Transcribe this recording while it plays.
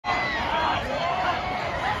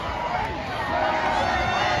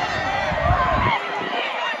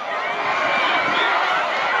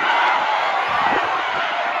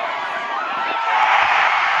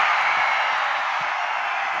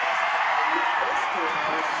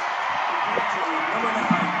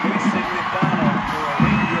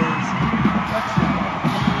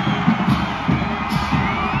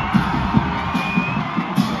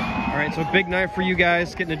All right, so big night for you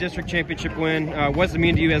guys, getting a district championship win. What does it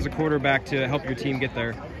mean to you as a quarterback to help your team get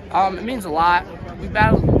there? It means a lot. We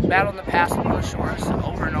battled in the past with the Shores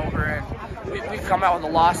over and over, and we've come out with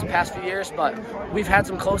a loss the past few years, but we've had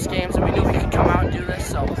some close games, and we knew we could come out and do this.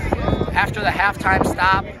 So after the halftime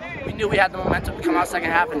stop, we knew we had the momentum to come out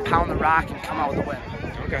second half and pound the rock and come out with a win.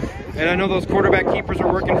 Okay. And I know those quarterback keepers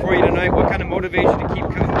are working for you tonight. What kind of motivation to keep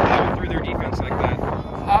plowing through their defense like that?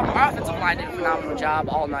 Our offensive line did a phenomenal job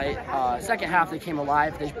all night. Second half, they came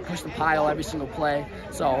alive. They pushed the pile every single play.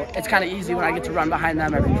 So it's kind of easy when I get to run behind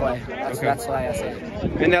them every play. That's why I say it.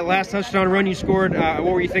 And that last touchdown run you scored, what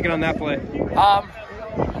were you thinking on that play?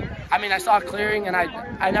 I mean, I saw a clearing, and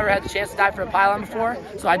I never had the chance to dive for a pylon before,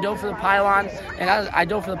 so I dove for the pylon, and I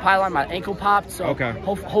dove for the pylon, my ankle popped, so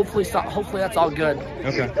hopefully that's all good.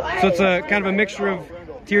 Okay. So it's a kind of a mixture of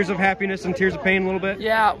tears of happiness and tears of pain a little bit?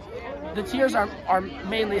 Yeah. The tears are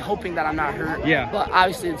mainly hoping that I'm not hurt. Yeah. But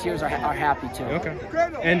obviously the tears are happy too. Okay.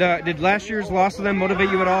 And did last year's loss to them motivate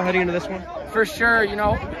you at all heading into this one? For sure. You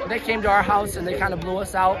know, they came to our house and they kind of blew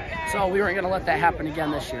us out, so we weren't going to let that happen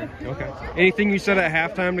again this year. Okay. Anything you said at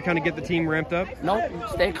halftime to kind of get the team ramped up? Nope.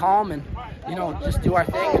 Stay calm and, you know, just do our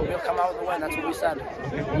thing and we'll come out with a win. That's what we said.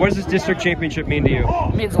 Okay. What does this district championship mean to you?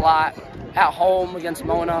 It means a lot. At home against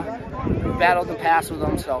Mona, we battled the past with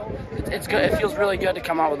them, so it's good. It feels really good to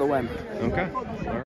come out with a win. Okay.